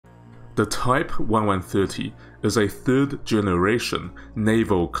The Type 1130 is a third-generation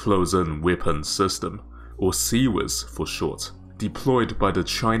naval close-in weapon system, or CIWS for short, deployed by the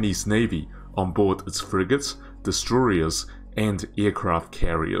Chinese Navy on board its frigates, destroyers, and aircraft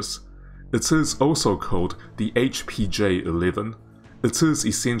carriers. It is also called the HPJ-11. It is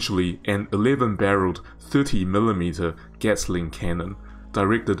essentially an 11-barreled 30mm Gatling cannon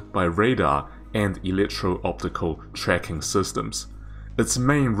directed by radar and electro-optical tracking systems. Its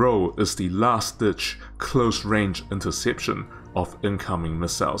main role is the last-ditch close-range interception of incoming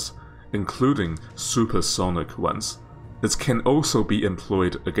missiles, including supersonic ones. It can also be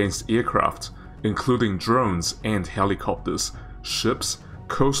employed against aircraft, including drones and helicopters, ships,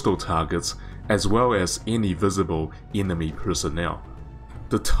 coastal targets, as well as any visible enemy personnel.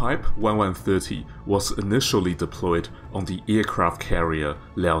 The Type 1130 was initially deployed on the aircraft carrier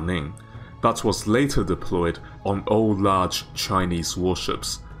Liaoning, but was later deployed on all large Chinese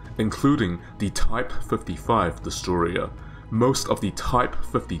warships, including the Type 55 destroyer, most of the Type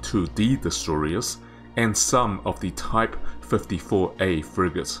 52D destroyers, and some of the Type 54A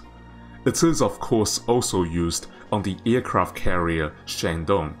frigates. It is of course also used on the aircraft carrier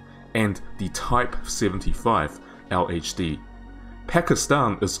Shandong and the Type 75 LHD.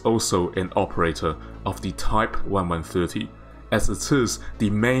 Pakistan is also an operator of the Type 1130, as it is the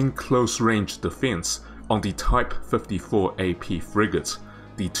main close-range defense on the Type 54 AP frigate,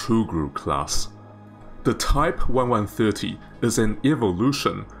 the Tughril class. The Type 1130 is an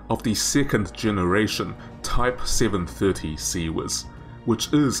evolution of the second-generation Type 730 CIWS,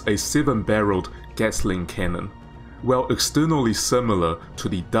 which is a 7-barreled Gatling cannon. While externally similar to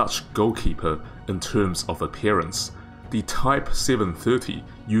the Dutch goalkeeper in terms of appearance, the Type 730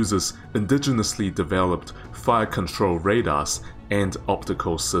 uses indigenously developed fire control radars and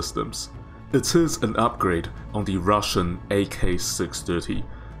optical systems. It is an upgrade on the Russian AK-630,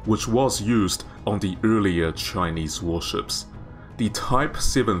 which was used on the earlier Chinese warships. The Type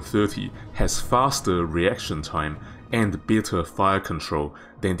 730 has faster reaction time and better fire control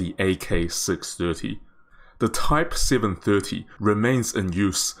than the AK-630. The Type 730 remains in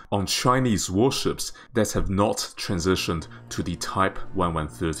use on Chinese warships that have not transitioned to the Type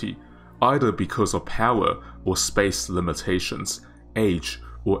 1130, either because of power or space limitations, age,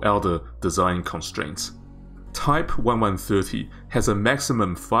 or other design constraints. Type 1130 has a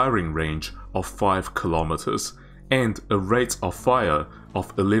maximum firing range of 5 kilometers and a rate of fire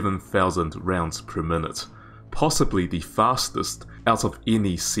of 11,000 rounds per minute, possibly the fastest out of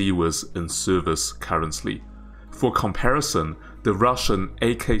any CIWS in service currently. For comparison, the Russian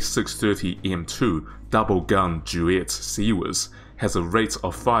AK-630M2 double-gun duet CIWS has a rate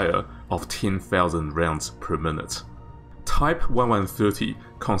of fire of 10,000 rounds per minute. Type 1130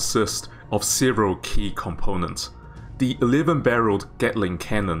 consists of several key components. The 11-barreled Gatling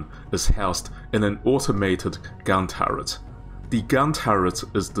cannon is housed in an automated gun turret. The gun turret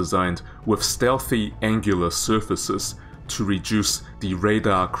is designed with stealthy angular surfaces to reduce the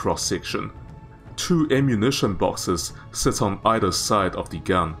radar cross-section. 2 ammunition boxes sit on either side of the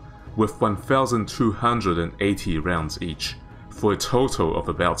gun, with 1,280 rounds each, for a total of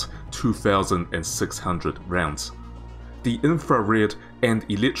about 2,600 rounds. The infrared and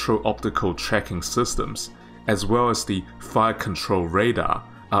electro-optical tracking systems, as well as the fire control radar,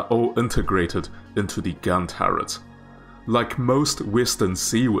 are all integrated into the gun turret. Like most Western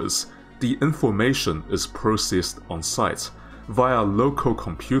CIWS, the information is processed on site via local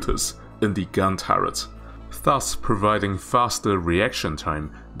computers in the gun turret, thus providing faster reaction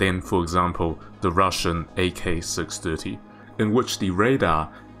time than, for example, the Russian AK-630, in which the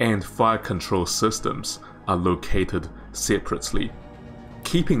radar and fire control systems are located separately.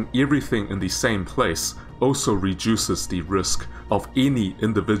 Keeping everything in the same place also reduces the risk of any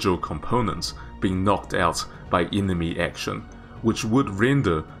individual component being knocked out by enemy action, which would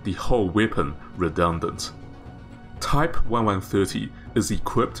render the whole weapon redundant. Type 1130 is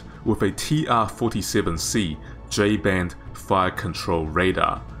equipped with a TR-47C J-band fire control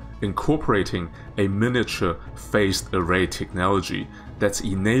radar, incorporating a miniature phased array technology that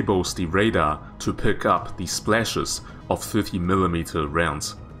enables the radar to pick up the splashes of 30mm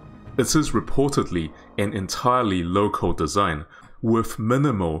rounds. It is reportedly an entirely local design with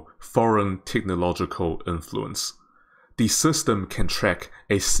minimal foreign technological influence. The system can track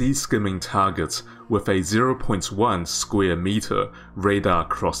a sea-skimming target with a 0.1 square meter radar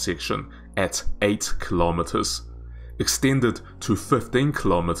cross-section at 8 kilometers, extended to 15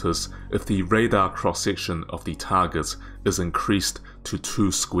 kilometers if the radar cross-section of the target is increased to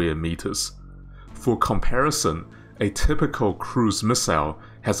 2 square meters. For comparison, a typical cruise missile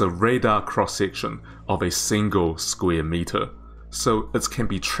has a radar cross-section of a single square meter. so it can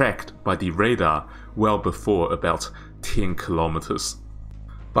be tracked by the radar well before about 10 kilometers.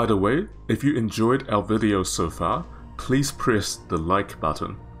 By the way, if you enjoyed our video so far, please press the like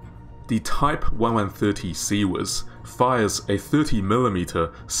button. The Type 1130 CIWS fires a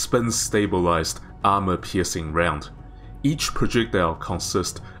 30mm spin-stabilized armor-piercing round. Each projectile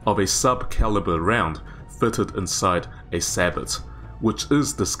consists of a sub-caliber round fitted inside a sabot, which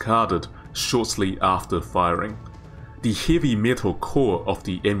is discarded shortly after firing. The heavy metal core of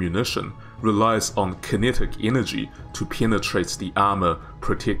the ammunition relies on kinetic energy to penetrate the armor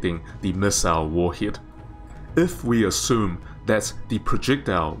protecting the missile warhead. If we assume that the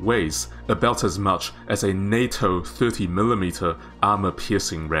projectile weighs about as much as a NATO 30mm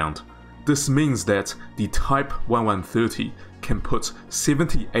armor-piercing round, this means that the Type 1130 can put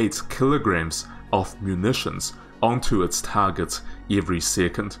 78 kilograms of munitions onto its target every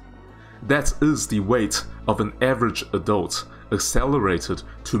second. That is the weight of an average adult accelerated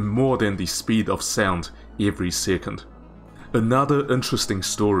to more than the speed of sound every second. Another interesting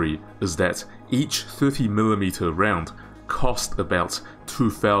story is that each 30mm round cost about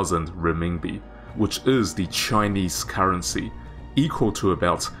 2,000 renminbi, which is the Chinese currency, equal to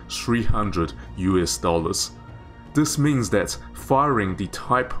about $300. This means that firing the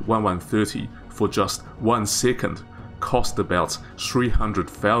Type 1130 for just 1 second cost about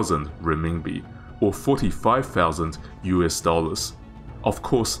 300,000 renminbi, or $45,000. Of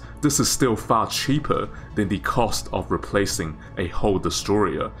course, this is still far cheaper than the cost of replacing a whole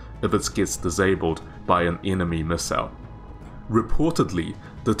destroyer if it gets disabled by an enemy missile. Reportedly,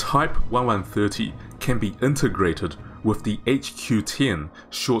 the Type 1130 can be integrated with the HQ-10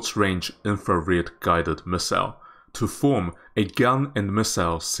 short-range infrared guided missile to form a gun and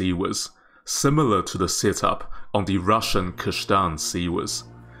missile CIWS, similar to the setup on the Russian Kashtan CIWS.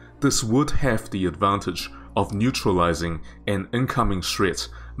 This would have the advantage of neutralizing an incoming threat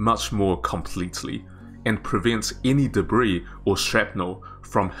much more completely, and prevent any debris or shrapnel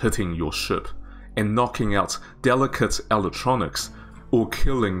from hitting your ship, and knocking out delicate electronics or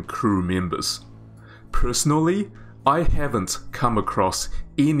killing crew members. Personally, I haven't come across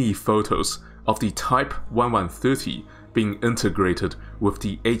any photos of the Type 1130 being integrated with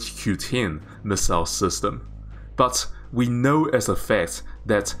the HQ-10 missile system, but we know as a fact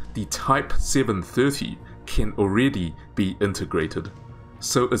that the Type 730 can already be integrated,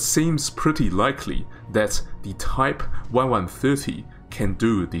 so it seems pretty likely that the Type 1130 can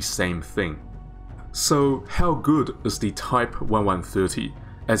do the same thing. So how good is the Type 1130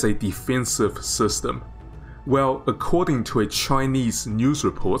 as a defensive system? Well, according to a Chinese news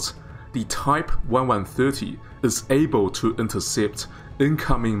report, the Type 1130 is able to intercept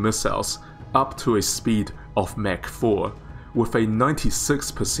incoming missiles up to a speed of Mach 4 with a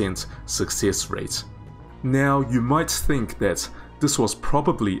 96% success rate. Now, you might think that this was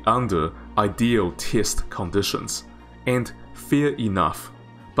probably under ideal test conditions, and fair enough,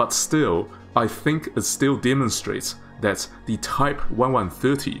 but still, I think it still demonstrates that the Type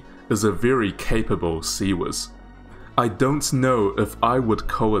 1130 is a very capable CIWS. I don't know if I would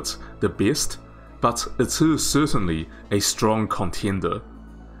call it the best, but it is certainly a strong contender.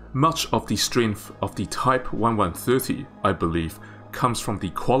 Much of the strength of the Type 1130, I believe, comes from the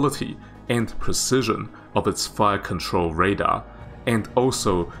quality and precision of its fire control radar, and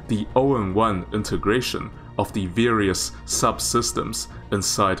also the all-in-one integration of the various subsystems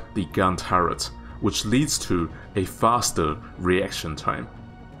inside the gun turret, which leads to a faster reaction time.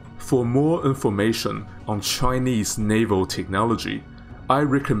 For more information on Chinese naval technology, I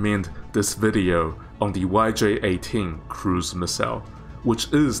recommend this video on the YJ-18 cruise missile,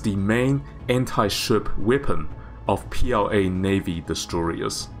 which is the main anti-ship weapon of PLA Navy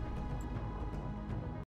destroyers.